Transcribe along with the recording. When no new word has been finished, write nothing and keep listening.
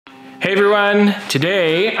Hey everyone,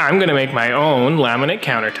 today I'm gonna make my own laminate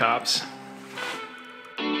countertops.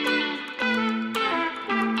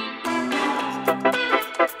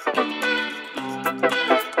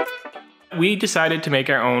 We decided to make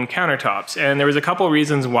our own countertops, and there was a couple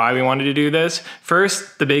reasons why we wanted to do this.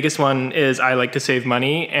 First, the biggest one is I like to save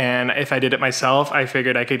money, and if I did it myself, I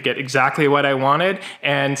figured I could get exactly what I wanted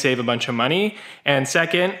and save a bunch of money. And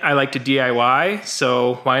second, I like to DIY,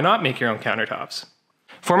 so why not make your own countertops?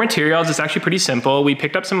 For materials, it's actually pretty simple. We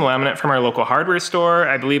picked up some laminate from our local hardware store.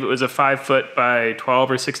 I believe it was a 5-foot by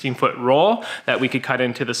 12 or 16-foot roll that we could cut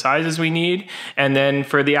into the sizes we need. And then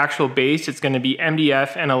for the actual base, it's gonna be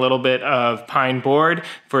MDF and a little bit of pine board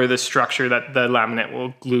for the structure that the laminate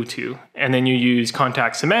will glue to. And then you use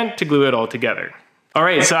contact cement to glue it all together. All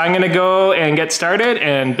right, so I'm gonna go and get started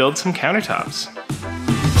and build some countertops.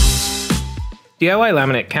 DIY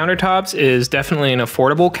laminate countertops is definitely an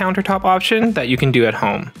affordable countertop option that you can do at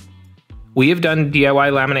home. We have done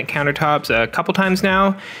DIY laminate countertops a couple times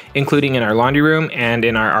now, including in our laundry room and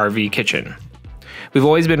in our RV kitchen. We've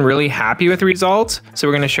always been really happy with the results, so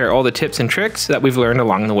we're going to share all the tips and tricks that we've learned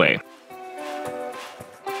along the way.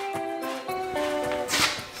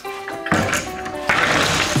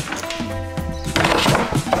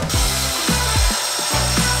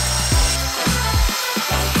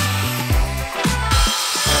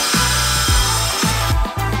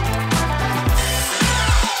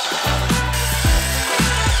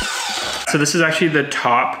 So this is actually the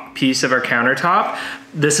top piece of our countertop.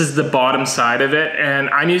 This is the bottom side of it, and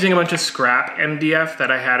I'm using a bunch of scrap MDF that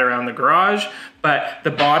I had around the garage, but the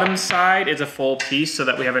bottom side is a full piece so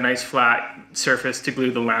that we have a nice flat surface to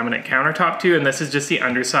glue the laminate countertop to, and this is just the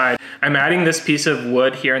underside. I'm adding this piece of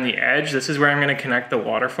wood here on the edge. This is where I'm gonna connect the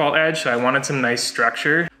waterfall edge, so I wanted some nice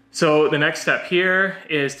structure. So the next step here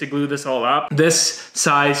is to glue this all up. This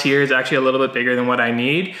size here is actually a little bit bigger than what I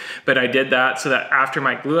need, but I did that so that after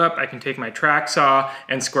my glue up, I can take my track saw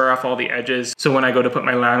and square off all the edges. So when I go to put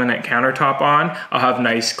my laminate countertop on, I'll have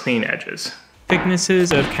nice clean edges.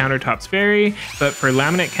 Thicknesses of countertops vary, but for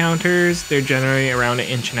laminate counters, they're generally around 1.5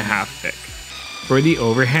 inches thick. For the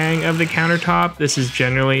overhang of the countertop, this is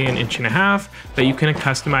generally 1.5 inches, but you can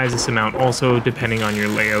customize this amount also depending on your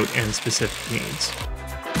layout and specific needs.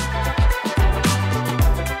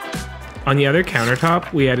 On the other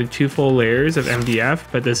countertop, we added 2 full layers of MDF,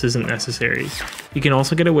 but this isn't necessary. You can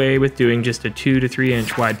also get away with doing just a 2 to 3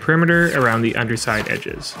 inch wide perimeter around the underside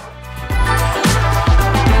edges.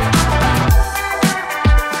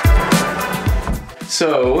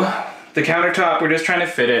 So, the countertop, we're just trying to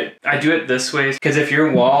fit it. I do it this way because if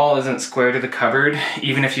your wall isn't square to the cupboard,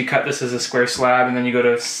 even if you cut this as a square slab and then you go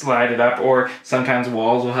to slide it up, or sometimes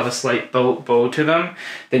walls will have a slight bow to them,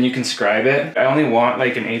 then you can scribe it. I only want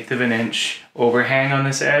like 1/8 of an inch overhang on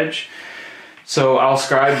this edge. So I'll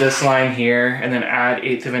scribe this line here and then add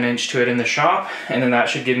 1/8 of an inch to it in the shop, and then that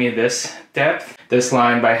should give me this depth, this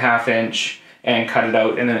line by 1/2 inch, and cut it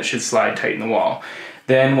out, and then it should slide tight in the wall.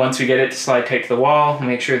 Then once we get it to slide tight to the wall,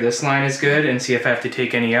 make sure this line is good and see if I have to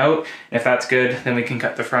take any out. If that's good, then we can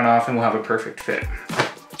cut the front off and we'll have a perfect fit.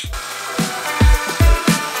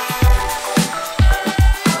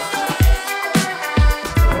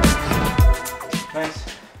 Nice.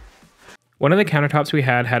 One of the countertops we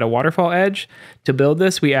had a waterfall edge. To build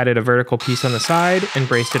this, we added a vertical piece on the side and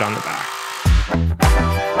braced it on the back.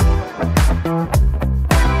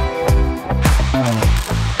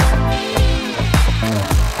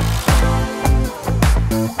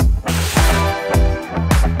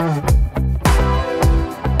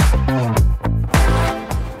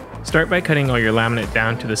 Start by cutting all your laminate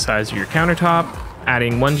down to the size of your countertop,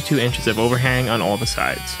 adding 1 to 2 inches of overhang on all the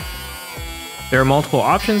sides. There are multiple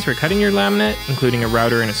options for cutting your laminate, including a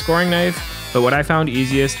router and a scoring knife, but what I found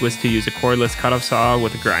easiest was to use a cordless cutoff saw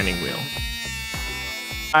with a grinding wheel.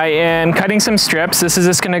 I am cutting some strips. This is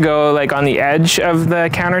just gonna go like on the edge of the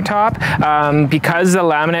countertop. Because the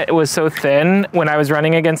laminate was so thin, when I was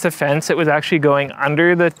running against the fence, it was actually going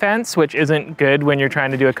under the fence, which isn't good when you're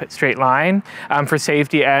trying to do a straight line for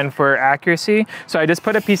safety and for accuracy. So I just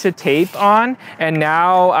put a piece of tape on, and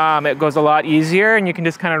now it goes a lot easier, and you can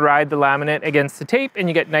just kind of ride the laminate against the tape and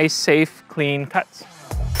you get nice, safe, clean cuts.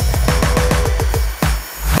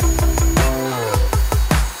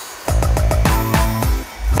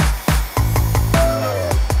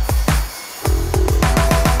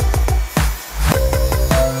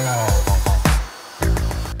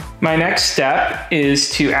 My next step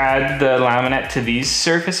is to add the laminate to these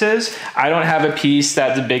surfaces. I don't have a piece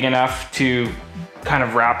that's big enough to kind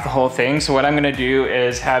of wrap the whole thing, so what I'm gonna do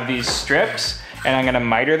is have these strips and I'm gonna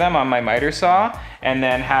miter them on my miter saw, and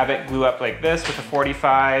then have it glue up like this with a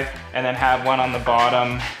 45, and then have one on the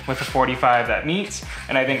bottom with a 45 that meets,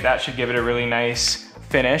 and I think that should give it a really nice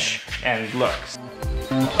finish and looks.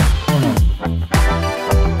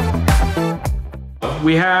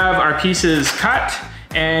 We have our pieces cut,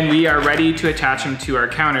 and we are ready to attach them to our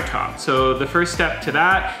countertop. So the first step to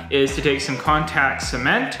that is to take some contact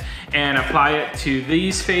cement and apply it to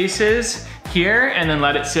these faces here, and then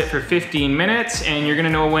let it sit for 15 minutes, and you're gonna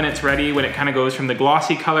know when it's ready when it kind of goes from the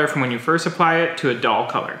glossy color from when you first apply it to a dull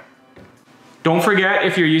color. Don't forget,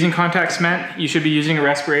 if you're using contact cement, you should be using a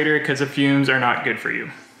respirator because the fumes are not good for you.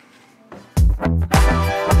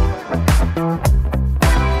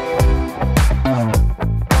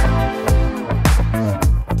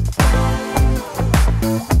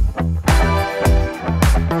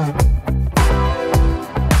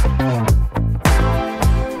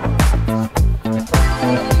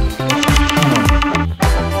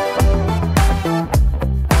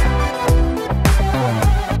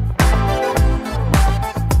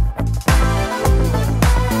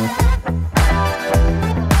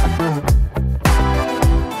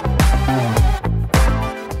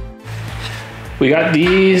 We got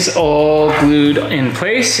these all glued in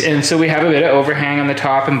place, and so we have a bit of overhang on the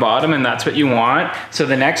top and bottom, and that's what you want. So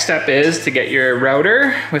the next step is to get your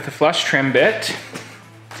router with a flush trim bit,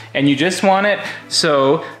 and you just want it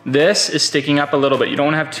so this is sticking up a little bit. You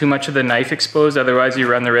don't have too much of the knife exposed, otherwise you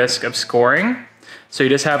run the risk of scoring. So you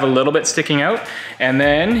just have a little bit sticking out, and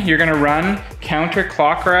then you're gonna run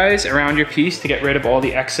counterclockwise around your piece to get rid of all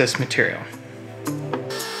the excess material.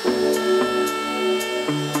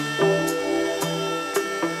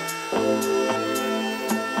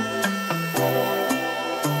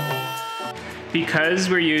 Because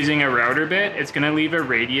we're using a router bit, it's gonna leave a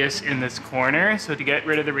radius in this corner. So to get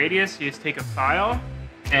rid of the radius, you just take a file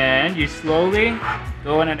and you slowly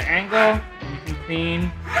go in an angle, and you can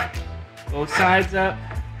clean both sides up.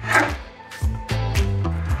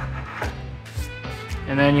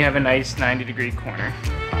 And then you have a nice 90-degree corner.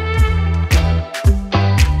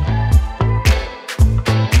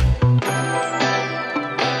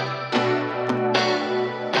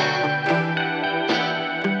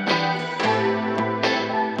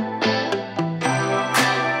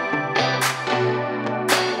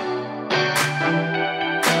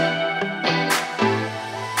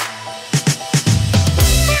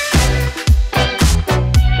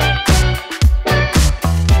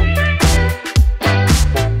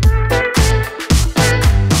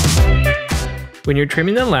 When you're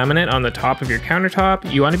trimming the laminate on the top of your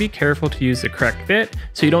countertop, you want to be careful to use the correct bit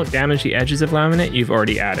so you don't damage the edges of laminate you've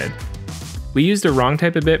already added. We used the wrong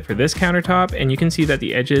type of bit for this countertop, and you can see that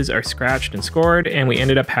the edges are scratched and scored, and we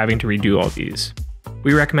ended up having to redo all these.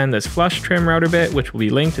 We recommend this flush trim router bit, which will be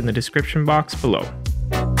linked in the description box below.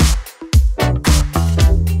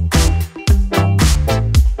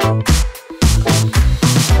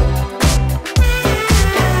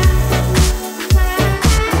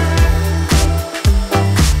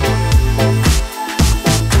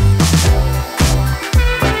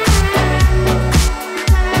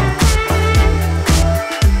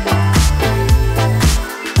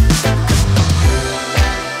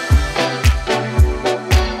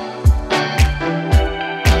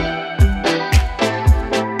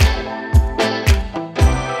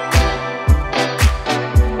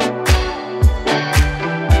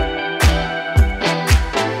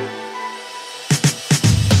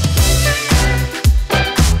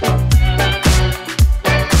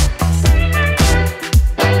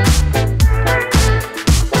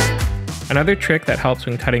 Another trick that helps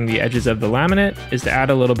when cutting the edges of the laminate is to add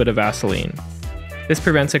a little bit of Vaseline. This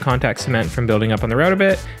prevents the contact cement from building up on the router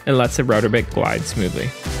bit and lets the router bit glide smoothly.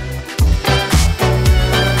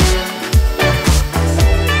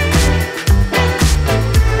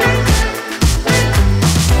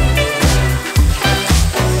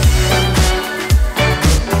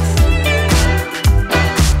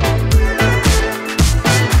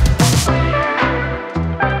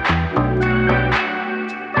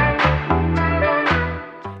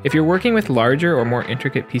 If you're working with larger or more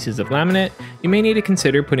intricate pieces of laminate, you may need to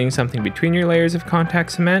consider putting something between your layers of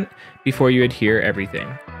contact cement before you adhere everything.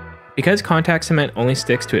 Because contact cement only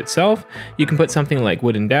sticks to itself, you can put something like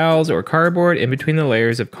wooden dowels or cardboard in between the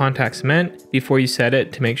layers of contact cement before you set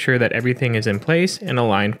it to make sure that everything is in place and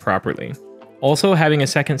aligned properly. Also, having a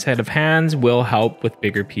second set of hands will help with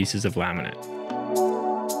bigger pieces of laminate.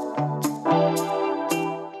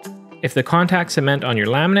 If the contact cement on your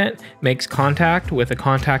laminate makes contact with the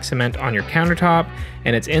contact cement on your countertop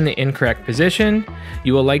and it's in the incorrect position,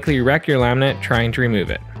 you will likely wreck your laminate trying to remove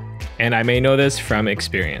it. And I may know this from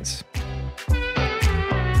experience.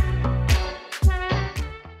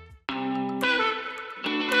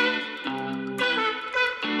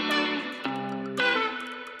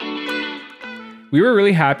 We were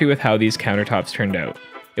really happy with how these countertops turned out.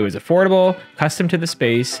 It was affordable, custom to the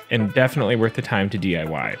space, and definitely worth the time to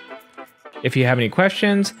DIY. If you have any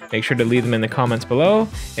questions, make sure to leave them in the comments below,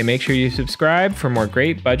 and make sure you subscribe for more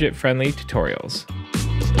great budget-friendly tutorials.